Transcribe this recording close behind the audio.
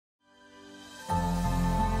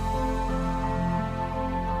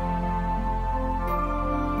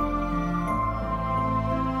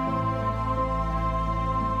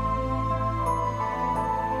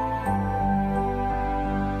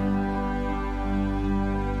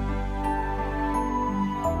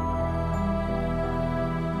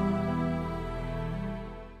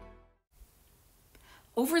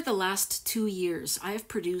Over the last 2 years, I have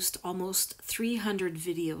produced almost 300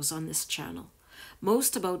 videos on this channel,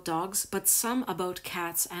 most about dogs, but some about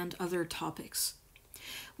cats and other topics.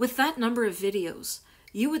 With that number of videos,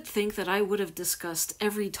 you would think that I would have discussed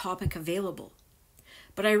every topic available.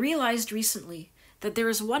 But I realized recently that there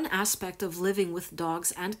is one aspect of living with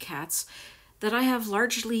dogs and cats that I have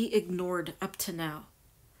largely ignored up to now.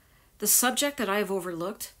 The subject that I have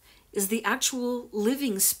overlooked is the actual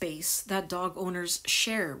living space that dog owners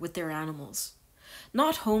share with their animals.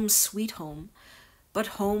 Not home sweet home,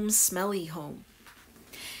 but home smelly home.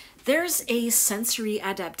 There's a sensory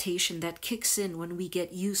adaptation that kicks in when we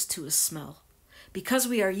get used to a smell. Because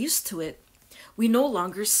we are used to it, we no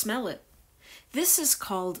longer smell it. This is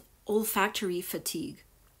called olfactory fatigue,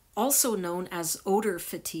 also known as odor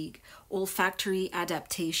fatigue, olfactory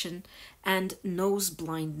adaptation, and nose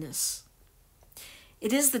blindness.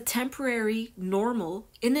 It is the temporary, normal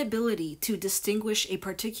inability to distinguish a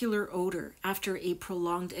particular odor after a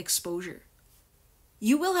prolonged exposure.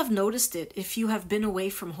 You will have noticed it if you have been away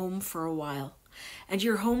from home for a while, and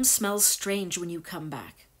your home smells strange when you come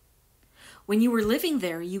back. When you were living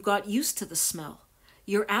there, you got used to the smell.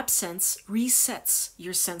 Your absence resets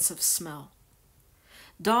your sense of smell.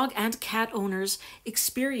 Dog and cat owners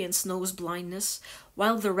experience nose blindness,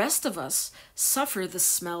 while the rest of us suffer the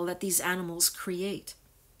smell that these animals create.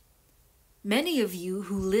 Many of you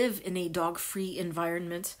who live in a dog-free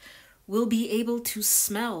environment will be able to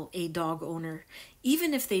smell a dog owner,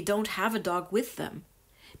 even if they don't have a dog with them,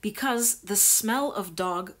 because the smell of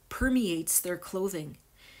dog permeates their clothing.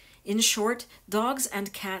 In short, dogs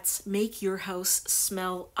and cats make your house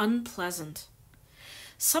smell unpleasant.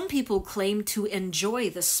 Some people claim to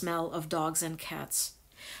enjoy the smell of dogs and cats.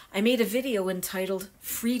 I made a video entitled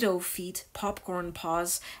Frito Feet, Popcorn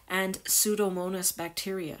Paws, and Pseudomonas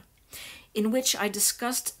Bacteria, in which I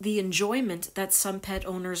discussed the enjoyment that some pet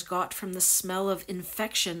owners got from the smell of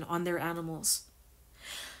infection on their animals.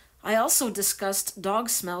 I also discussed dog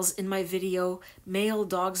smells in my video, Male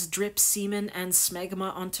Dogs Drip Semen and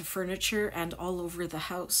Smegma onto Furniture and All Over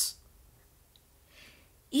the House.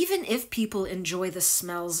 Even if people enjoy the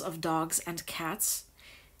smells of dogs and cats,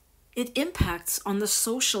 it impacts on the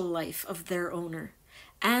social life of their owner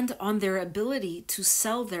and on their ability to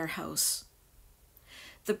sell their house.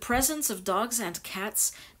 The presence of dogs and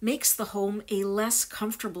cats makes the home a less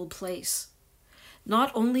comfortable place. Not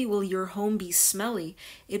only will your home be smelly,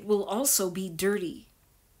 it will also be dirty.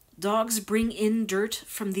 Dogs bring in dirt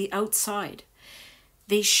from the outside.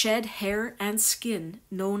 They shed hair and skin,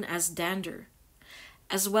 known as dander.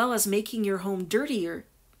 As well as making your home dirtier,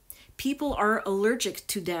 people are allergic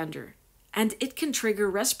to dander, and it can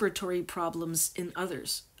trigger respiratory problems in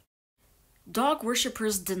others. Dog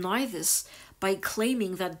worshippers deny this by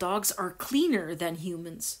claiming that dogs are cleaner than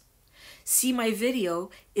humans. See my video,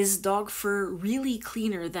 Is Dog Fur Really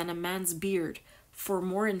Cleaner Than a Man's Beard, for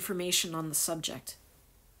more information on the subject.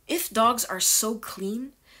 If dogs are so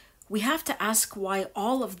clean, we have to ask why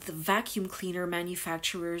all of the vacuum cleaner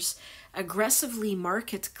manufacturers aggressively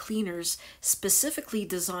market cleaners specifically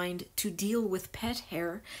designed to deal with pet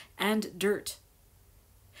hair and dirt.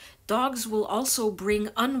 Dogs will also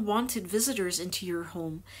bring unwanted visitors into your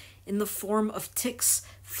home in the form of ticks,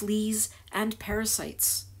 fleas, and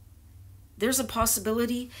parasites. There's a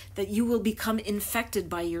possibility that you will become infected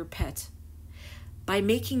by your pet. By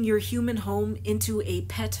making your human home into a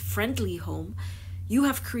pet-friendly home, you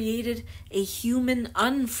have created a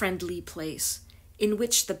human-unfriendly place in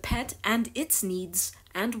which the pet and its needs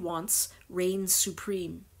and wants reign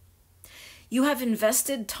supreme. You have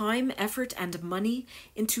invested time, effort, and money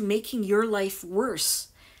into making your life worse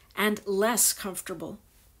and less comfortable.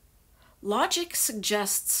 Logic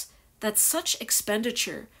suggests that such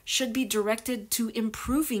expenditure should be directed to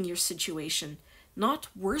improving your situation, not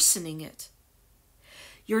worsening it.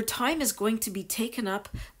 Your time is going to be taken up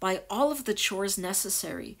by all of the chores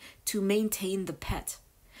necessary to maintain the pet.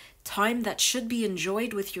 Time that should be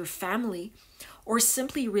enjoyed with your family or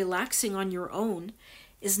simply relaxing on your own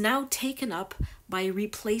is now taken up by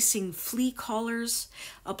replacing flea collars,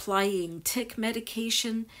 applying tick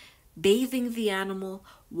medication, bathing the animal,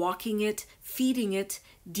 walking it, feeding it,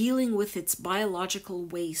 dealing with its biological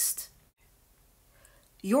waste.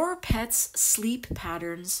 Your pet's sleep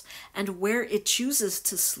patterns and where it chooses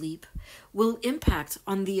to sleep will impact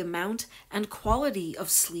on the amount and quality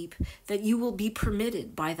of sleep that you will be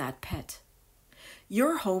permitted by that pet.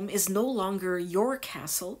 Your home is no longer your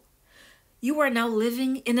castle. You are now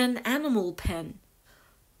living in an animal pen.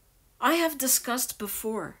 I have discussed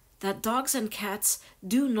before that dogs and cats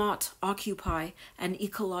do not occupy an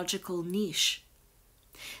ecological niche.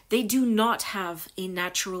 They do not have a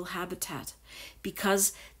natural habitat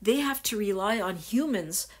because they have to rely on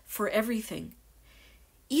humans for everything.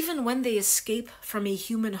 Even when they escape from a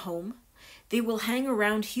human home, they will hang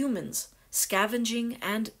around humans, scavenging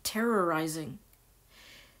and terrorizing.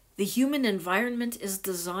 The human environment is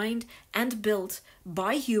designed and built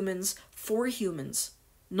by humans for humans,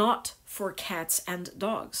 not for cats and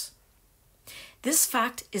dogs. This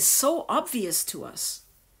fact is so obvious to us,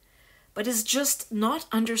 but is just not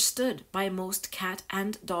understood by most cat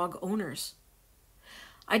and dog owners.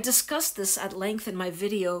 I discussed this at length in my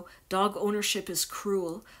video, Dog Ownership is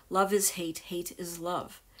Cruel, Love is Hate, Hate is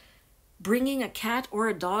Love. Bringing a cat or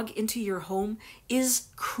a dog into your home is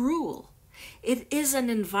cruel. It is an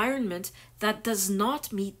environment that does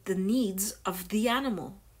not meet the needs of the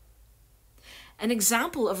animal. An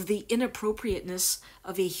example of the inappropriateness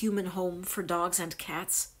of a human home for dogs and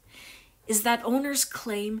cats is that owners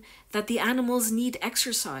claim that the animals need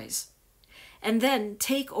exercise, and then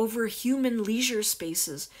take over human leisure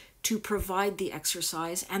spaces to provide the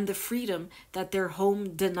exercise and the freedom that their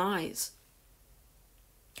home denies.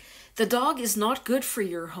 The dog is not good for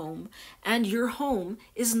your home, and your home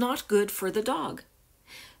is not good for the dog.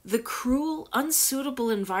 The cruel, unsuitable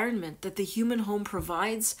environment that the human home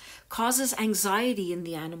provides causes anxiety in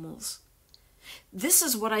the animals. This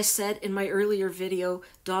is what I said in my earlier video,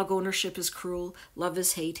 Dog Ownership is Cruel, Love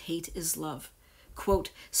is Hate, Hate is Love. Quote,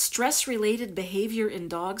 stress-related behavior in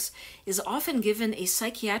dogs is often given a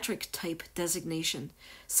psychiatric type designation,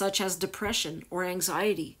 such as depression or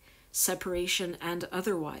anxiety, separation and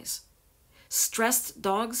otherwise. Stressed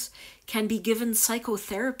dogs can be given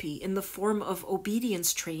psychotherapy in the form of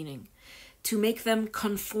obedience training to make them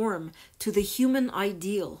conform to the human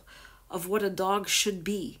ideal of what a dog should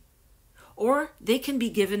be, or they can be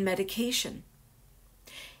given medication.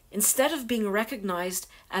 Instead of being recognized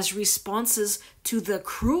as responses to the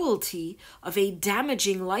cruelty of a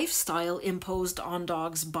damaging lifestyle imposed on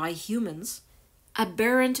dogs by humans,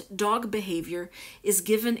 aberrant dog behavior is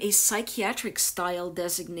given a psychiatric style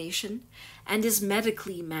designation and is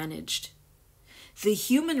medically managed. The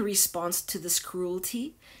human response to this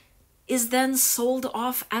cruelty is then sold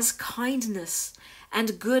off as kindness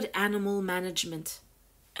and good animal management.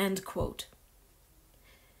 End quote.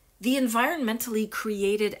 The environmentally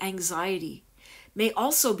created anxiety may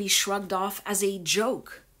also be shrugged off as a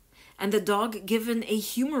joke, and the dog given a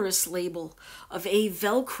humorous label of a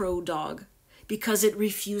Velcro dog because it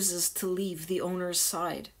refuses to leave the owner's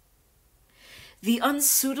side. The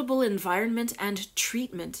unsuitable environment and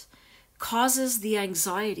treatment causes the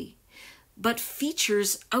anxiety, but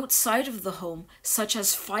features outside of the home, such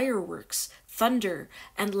as fireworks, thunder,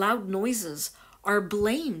 and loud noises, are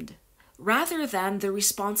blamed rather than the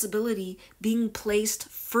responsibility being placed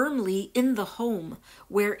firmly in the home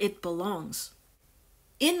where it belongs.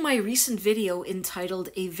 In my recent video entitled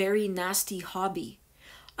A Very Nasty Hobby,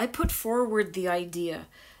 I put forward the idea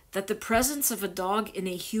that the presence of a dog in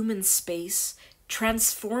a human space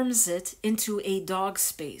transforms it into a dog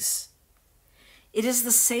space. It is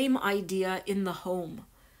the same idea in the home.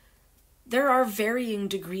 There are varying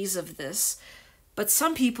degrees of this, but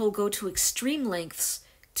some people go to extreme lengths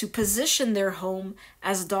to position their home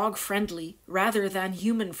as dog-friendly rather than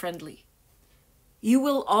human-friendly. You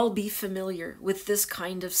will all be familiar with this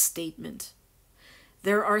kind of statement.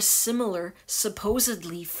 There are similar,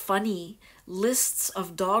 supposedly funny, lists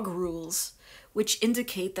of dog rules which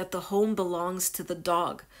indicate that the home belongs to the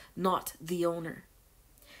dog, not the owner.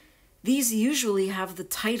 These usually have the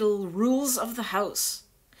title Rules of the House,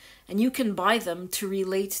 and you can buy them to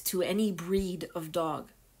relate to any breed of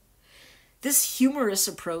dog. This humorous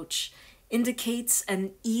approach indicates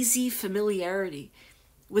an easy familiarity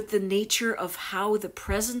with the nature of how the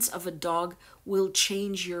presence of a dog will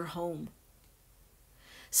change your home.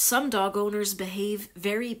 Some dog owners behave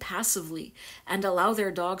very passively and allow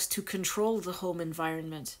their dogs to control the home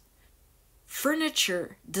environment.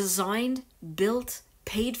 Furniture designed, built,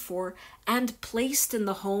 paid for, and placed in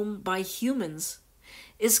the home by humans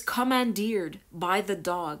is commandeered by the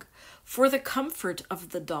dog for the comfort of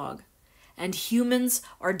the dog, and humans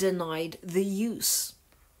are denied the use.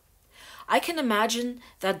 I can imagine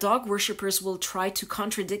that dog worshippers will try to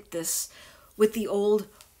contradict this with the old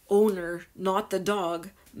owner, not the dog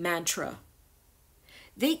mantra.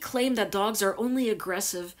 They claim that dogs are only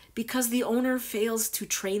aggressive because the owner fails to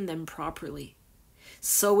train them properly.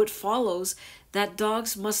 So it follows that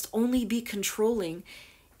dogs must only be controlling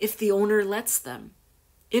if the owner lets them.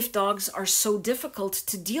 If dogs are so difficult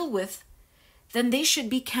to deal with, then they should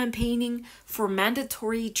be campaigning for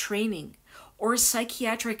mandatory training or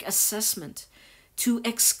psychiatric assessment to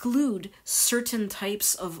exclude certain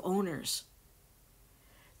types of owners.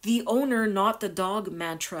 The owner, not the dog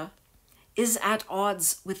mantra is at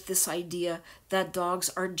odds with this idea that dogs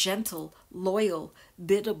are gentle, loyal,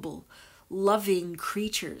 biddable, loving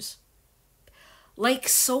creatures. Like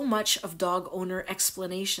so much of dog owner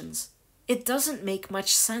explanations, it doesn't make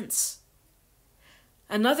much sense.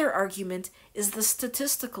 Another argument is the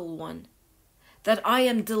statistical one, that I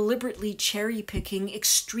am deliberately cherry-picking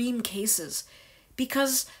extreme cases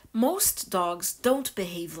because most dogs don't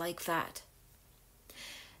behave like that.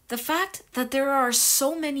 The fact that there are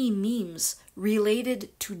so many memes related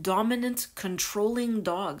to dominant, controlling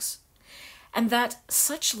dogs, and that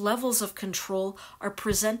such levels of control are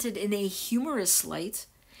presented in a humorous light,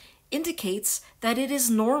 indicates that it is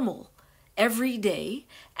normal, everyday,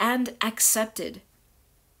 and accepted.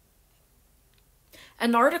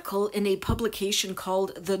 An article in a publication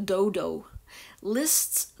called The Dodo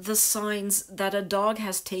lists the signs that a dog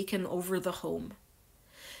has taken over the home.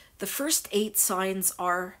 The first 8 signs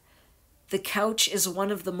are: the couch is one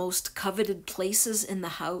of the most coveted places in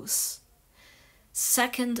the house,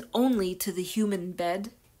 second only to the human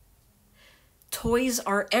bed, toys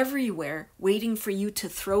are everywhere waiting for you to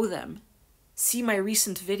throw them. See my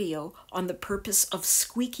recent video on the purpose of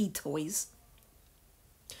squeaky toys.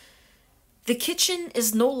 The kitchen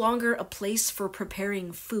is no longer a place for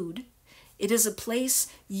preparing food. It is a place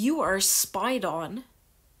you are spied on.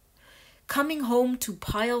 Coming home to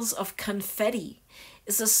piles of confetti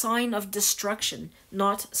is a sign of destruction,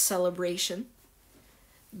 not celebration.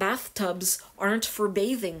 Bathtubs aren't for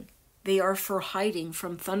bathing. They are for hiding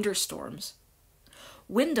from thunderstorms.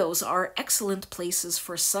 Windows are excellent places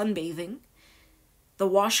for sunbathing. The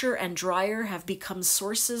washer and dryer have become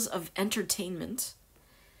sources of entertainment.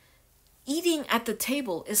 Eating at the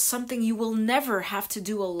table is something you will never have to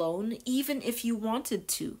do alone, even if you wanted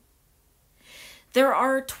to. There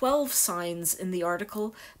are 12 signs in the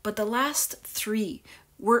article, but the last 3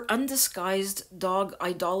 were undisguised dog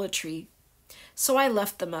idolatry, so I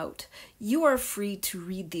left them out. You are free to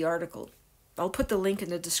read the article. I'll put the link in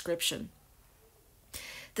the description.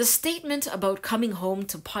 The statement about coming home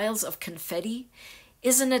to piles of confetti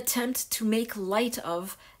is an attempt to make light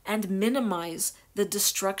of and minimize the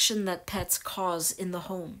destruction that pets cause in the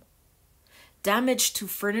home. Damage to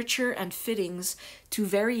furniture and fittings to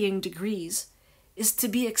varying degrees is to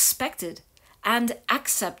be expected and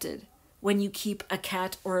accepted when you keep a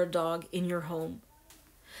cat or a dog in your home.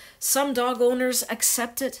 Some dog owners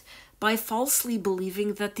accept it by falsely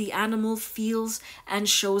believing that the animal feels and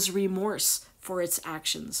shows remorse for its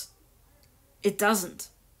actions. It doesn't.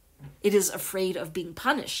 It is afraid of being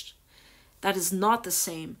punished. That is not the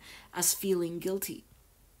same as feeling guilty.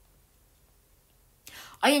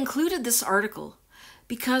 I included this article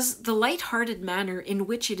because the light-hearted manner in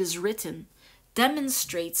which it is written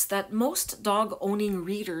demonstrates that most dog-owning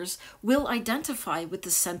readers will identify with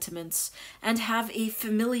the sentiments and have a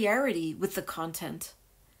familiarity with the content.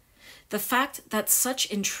 The fact that such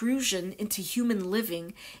intrusion into human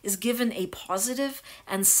living is given a positive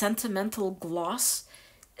and sentimental gloss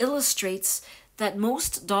illustrates that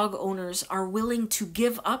most dog owners are willing to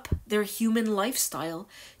give up their human lifestyle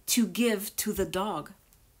to give to the dog.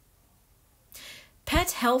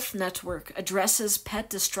 Pet Health Network addresses pet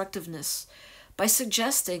destructiveness by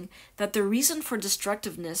suggesting that the reason for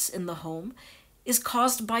destructiveness in the home is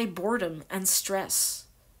caused by boredom and stress.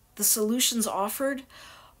 The solutions offered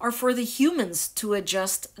are for the humans to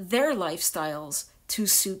adjust their lifestyles to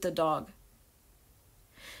suit the dog.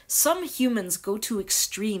 Some humans go to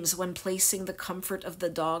extremes when placing the comfort of the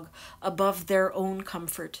dog above their own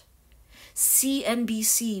comfort.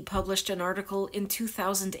 CNBC published an article in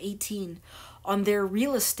 2018 on their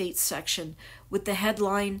real estate section with the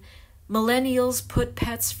headline, "Millennials Put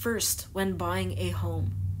Pets First When Buying a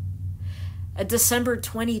Home." A December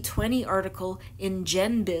 2020 article in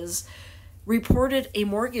GenBiz reported a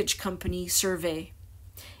mortgage company survey,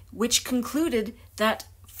 which concluded that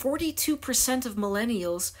 42% of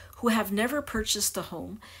millennials who have never purchased a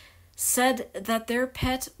home said that their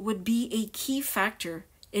pet would be a key factor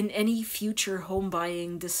in any future home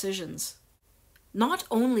buying decisions. Not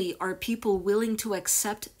only are people willing to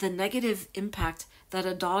accept the negative impact that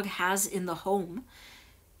a dog has in the home,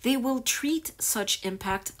 they will treat such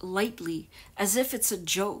impact lightly, as if it's a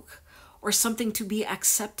joke or something to be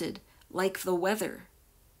accepted, like the weather.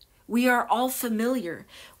 We are all familiar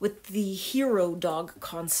with the hero dog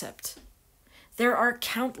concept. There are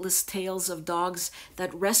countless tales of dogs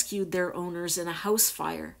that rescued their owners in a house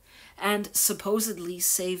fire and supposedly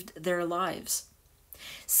saved their lives.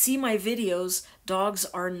 See my videos, Dogs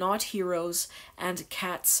Are Not Heroes and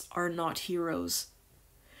Cats Are Not Heroes.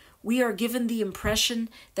 We are given the impression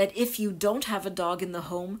that if you don't have a dog in the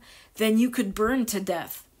home, then you could burn to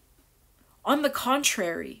death On the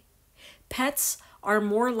contrary, pets are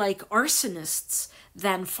more like arsonists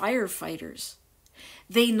than firefighters.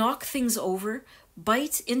 They knock things over,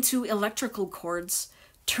 bite into electrical cords,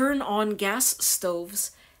 turn on gas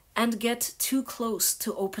stoves, and get too close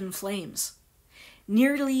to open flames.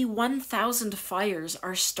 Nearly 1,000 fires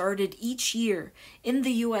are started each year in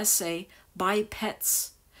the USA by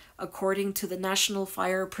pets, according to the National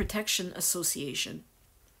Fire Protection Association.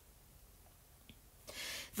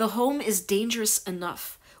 The home is dangerous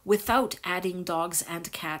enough without adding dogs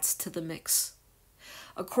and cats to the mix.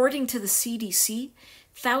 According to the CDC,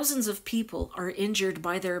 thousands of people are injured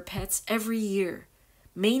by their pets every year,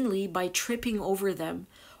 mainly by tripping over them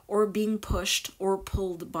or being pushed or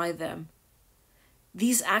pulled by them.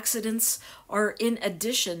 These accidents are in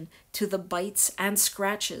addition to the bites and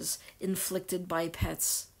scratches inflicted by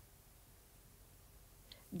pets.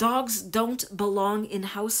 Dogs don't belong in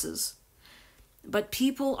houses, but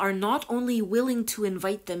people are not only willing to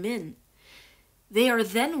invite them in, they are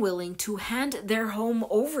then willing to hand their home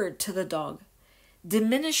over to the dog,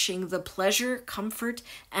 diminishing the pleasure, comfort,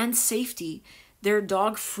 and safety their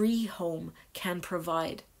dog-free home can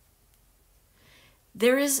provide.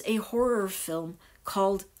 There is a horror film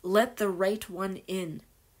called Let the Right One In,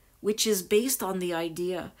 which is based on the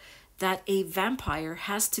idea that a vampire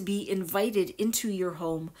has to be invited into your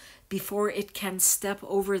home before it can step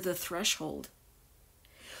over the threshold.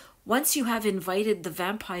 Once you have invited the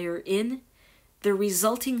vampire in, the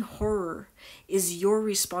resulting horror is your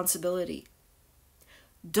responsibility.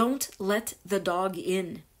 Don't let the dog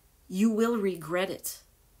in. You will regret it.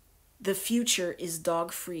 The future is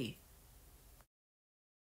dog-free.